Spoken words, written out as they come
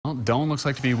Doane looks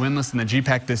like to be winless in the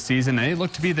GPAC this season, and they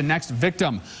look to be the next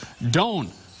victim. Doane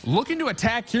looking to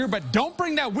attack here, but don't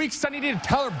bring that weak Sunny D to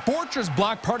Tyler Borcher's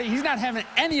block party. He's not having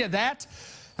any of that.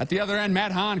 At the other end,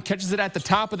 Matt Hahn catches it at the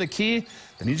top of the key.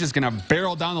 Then he's just going to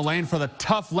barrel down the lane for the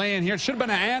tough lay-in here. It should have been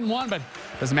an and one, but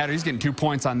doesn't matter. He's getting 2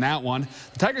 points on that one.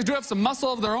 The Tigers do have some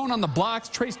muscle of their own on the blocks.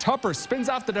 Trace Tupper spins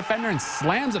off the defender and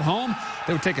slams it home.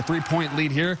 They would take a 3-point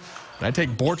lead here. But I take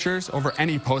Borchers over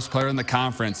any post player in the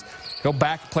conference. He'll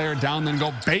back player down, then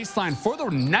go baseline for the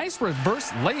nice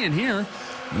reverse lay-in here.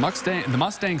 The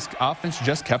Mustangs offense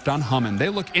just kept on humming. They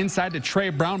look inside to Trey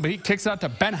Brown, but he kicks out to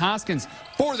Ben Hoskins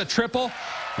for the triple.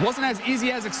 It wasn't as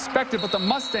easy as expected, but the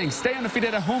Mustangs stay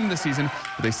undefeated at home this season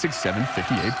with a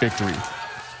 6-7-58 victory.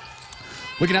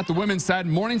 Looking at the women's side,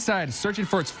 Morningside searching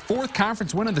for its 4th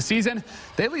conference win of the season.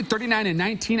 They lead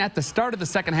 39-19 at the start of the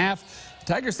second half.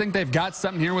 The Tigers think they've got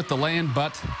something here with the lay-in,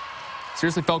 but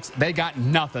seriously, folks, they got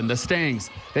nothing. The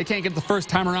Stangs, they can't get the first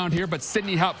time around here, but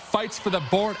Sydney Hupp fights for the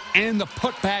board and the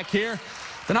putback here.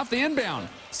 Then off the inbound,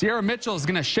 Sierra Mitchell is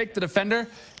going to shake the defender,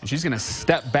 and she's going to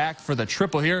step back for the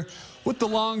triple here. With the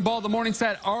long ball, the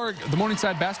Morningside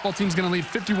basketball team is going to lead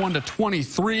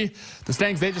 51-23. The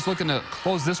Stangs, they just looking to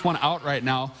close this one out right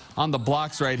now on the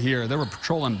blocks right here. They were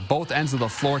patrolling both ends of the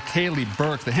floor. Kaylee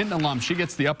Burke, the Hinton alum, she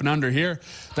gets the up and under here.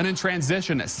 Then in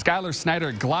transition, Skylar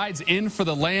Snyder glides in for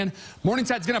the lay-in.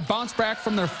 Morningside's going to bounce back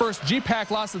from their first GPAC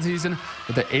loss of the season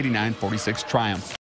with an 89-46 triumph.